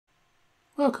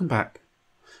Welcome back.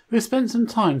 We've spent some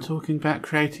time talking about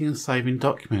creating and saving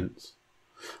documents.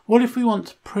 What if we want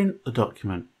to print the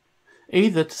document,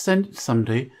 either to send it to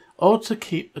somebody or to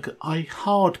keep a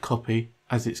hard copy,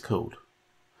 as it's called?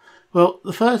 Well,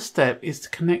 the first step is to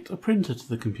connect a printer to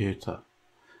the computer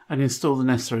and install the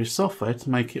necessary software to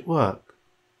make it work.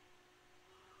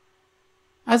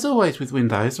 As always with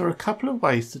Windows, there are a couple of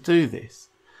ways to do this,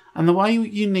 and the way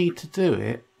you need to do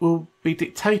it will be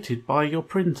dictated by your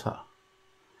printer.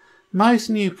 Most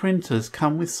new printers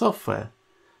come with software.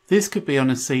 This could be on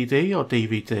a CD or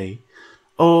DVD,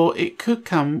 or it could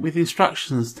come with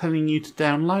instructions telling you to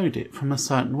download it from a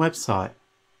certain website.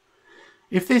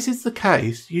 If this is the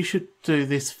case, you should do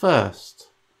this first.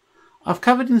 I've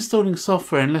covered installing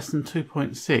software in lesson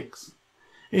 2.6.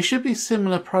 It should be a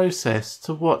similar process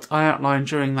to what I outlined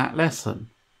during that lesson.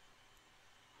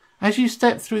 As you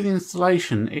step through the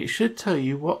installation, it should tell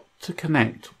you what to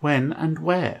connect, when and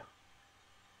where.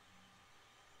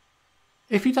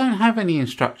 If you don't have any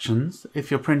instructions,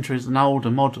 if your printer is an older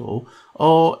model,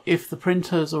 or if the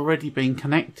printer has already been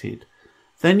connected,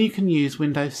 then you can use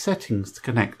Windows settings to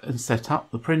connect and set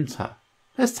up the printer.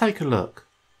 Let's take a look.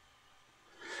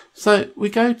 So we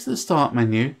go to the Start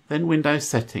menu, then Windows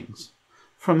Settings.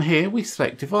 From here we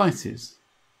select Devices.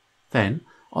 Then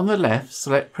on the left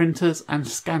select Printers and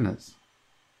Scanners.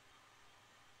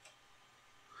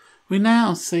 We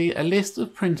now see a list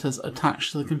of printers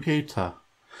attached to the computer.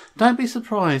 Don't be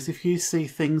surprised if you see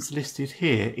things listed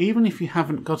here, even if you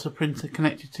haven't got a printer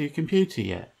connected to your computer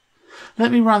yet.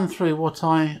 Let me run through what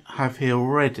I have here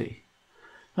already.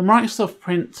 The Microsoft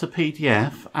Print to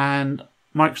PDF and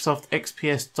Microsoft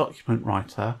XPS Document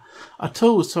Writer are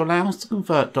tools to allow us to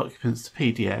convert documents to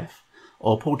PDF,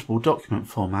 or portable document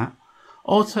format,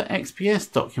 or to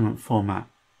XPS document format.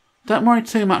 Don't worry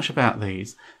too much about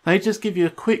these, they just give you a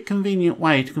quick, convenient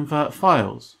way to convert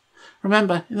files.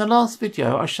 Remember, in the last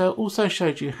video I also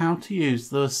showed you how to use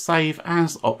the Save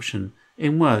As option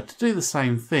in Word to do the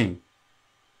same thing.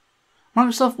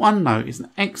 Microsoft OneNote is an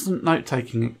excellent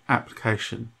note-taking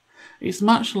application. It's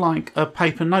much like a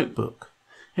paper notebook.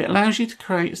 It allows you to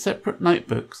create separate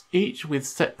notebooks, each with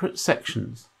separate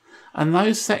sections, and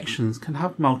those sections can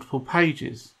have multiple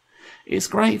pages. It's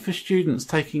great for students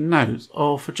taking notes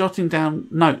or for jotting down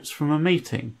notes from a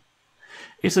meeting.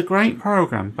 It's a great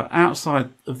program, but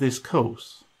outside of this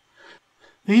course.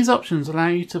 These options allow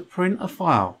you to print a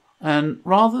file, and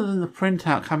rather than the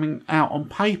printout coming out on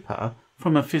paper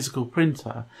from a physical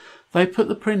printer, they put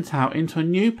the printout into a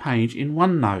new page in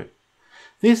OneNote.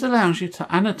 This allows you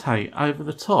to annotate over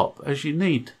the top as you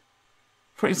need.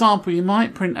 For example, you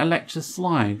might print a lecture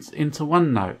slides into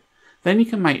OneNote. Then you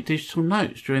can make digital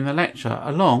notes during the lecture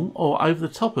along or over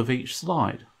the top of each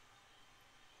slide.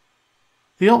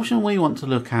 The option we want to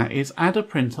look at is Add a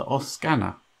Printer or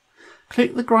Scanner.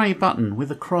 Click the grey button with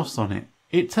a cross on it.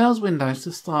 It tells Windows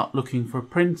to start looking for a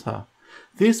printer.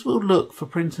 This will look for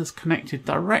printers connected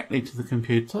directly to the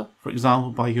computer, for example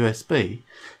by USB.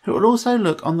 It will also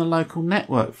look on the local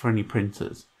network for any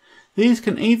printers. These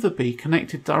can either be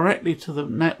connected directly to the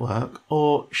network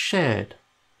or shared.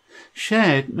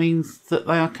 Shared means that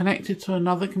they are connected to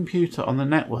another computer on the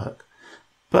network,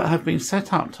 but have been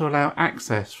set up to allow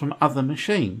access from other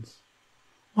machines.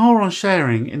 More on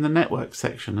sharing in the network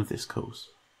section of this course.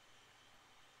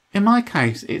 In my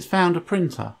case, it's found a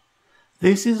printer.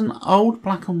 This is an old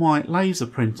black and white laser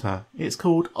printer. It's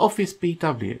called Office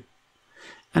BW,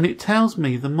 and it tells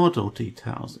me the model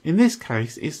details. In this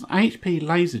case, it's an HP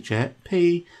LaserJet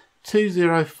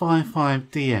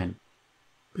P2055DN.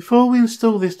 Before we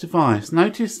install this device,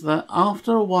 notice that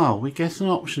after a while we get an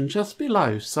option just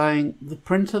below saying the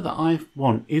printer that I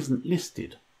want isn't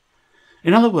listed.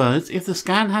 In other words, if the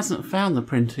scan hasn't found the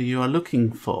printer you are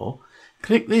looking for,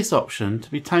 click this option to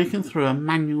be taken through a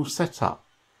manual setup.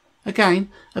 Again,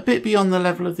 a bit beyond the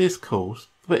level of this course,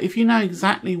 but if you know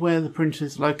exactly where the printer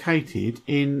is located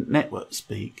in network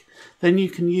speak, then you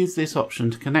can use this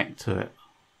option to connect to it.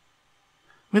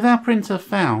 With our printer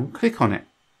found, click on it.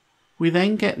 We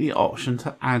then get the option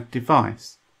to add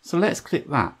device, so let's click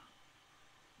that.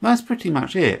 That's pretty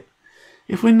much it.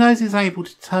 If Windows is able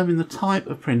to determine the type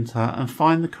of printer and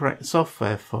find the correct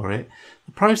software for it,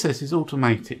 the process is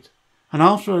automated, and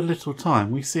after a little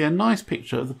time we see a nice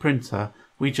picture of the printer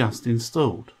we just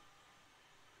installed.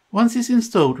 Once it's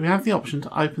installed, we have the option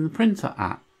to open the printer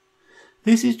app.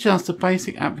 This is just a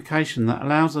basic application that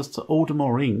allows us to order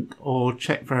more ink or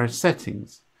check various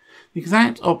settings. The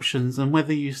exact options and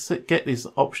whether you get this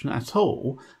option at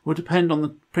all will depend on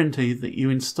the printer that you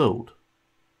installed.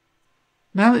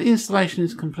 Now that the installation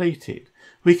is completed,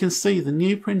 we can see the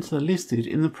new printer listed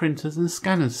in the Printers and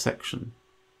Scanners section.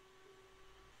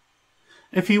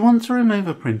 If you want to remove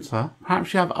a printer,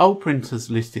 perhaps you have old printers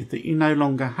listed that you no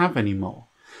longer have anymore.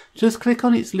 Just click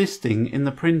on its listing in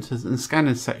the Printers and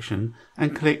Scanners section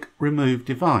and click Remove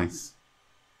Device.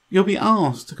 You'll be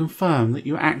asked to confirm that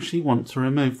you actually want to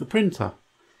remove the printer.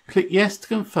 Click Yes to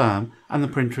confirm and the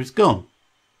printer is gone.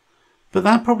 But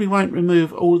that probably won't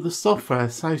remove all of the software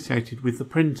associated with the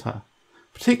printer,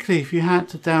 particularly if you had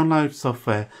to download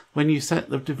software when you set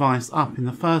the device up in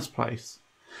the first place.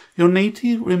 You'll need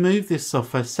to remove this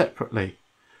software separately.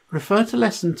 Refer to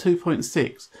lesson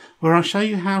 2.6 where I'll show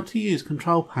you how to use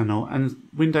Control Panel and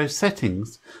Windows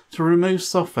settings to remove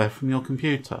software from your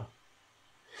computer.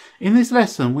 In this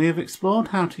lesson we have explored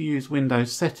how to use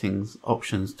Windows settings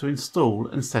options to install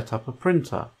and set up a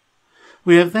printer.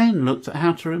 We have then looked at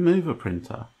how to remove a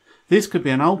printer. This could be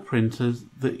an old printer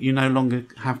that you no longer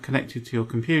have connected to your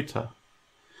computer.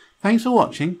 Thanks for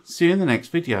watching, see you in the next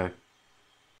video.